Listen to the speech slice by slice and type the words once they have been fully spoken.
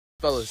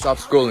Fellas, stop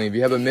scrolling. If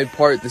you have a mid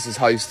part, this is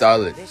how you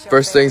style it.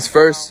 First things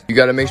first, you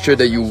gotta make sure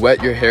that you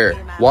wet your hair.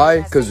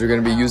 Why? Because you're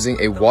gonna be using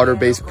a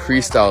water-based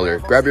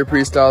pre-styler. Grab your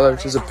pre-styler,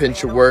 just a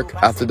pinch of work.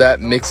 After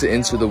that, mix it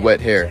into the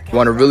wet hair. You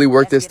wanna really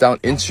work this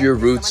down into your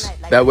roots.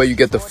 That way you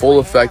get the full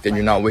effect and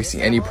you're not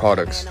wasting any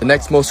products. The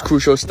next most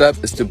crucial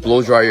step is to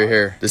blow dry your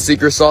hair. The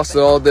secret sauce to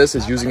all this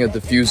is using a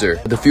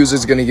diffuser. The diffuser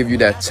is gonna give you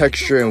that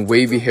texture and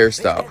wavy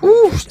hairstyle.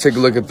 Woo! Take a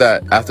look at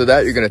that. After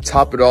that, you're gonna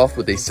top it off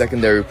with a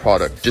secondary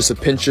product. Just a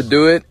pinch should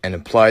do it and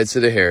apply it to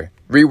the hair.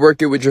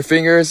 Rework it with your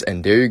fingers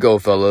and there you go,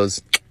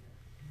 fellas.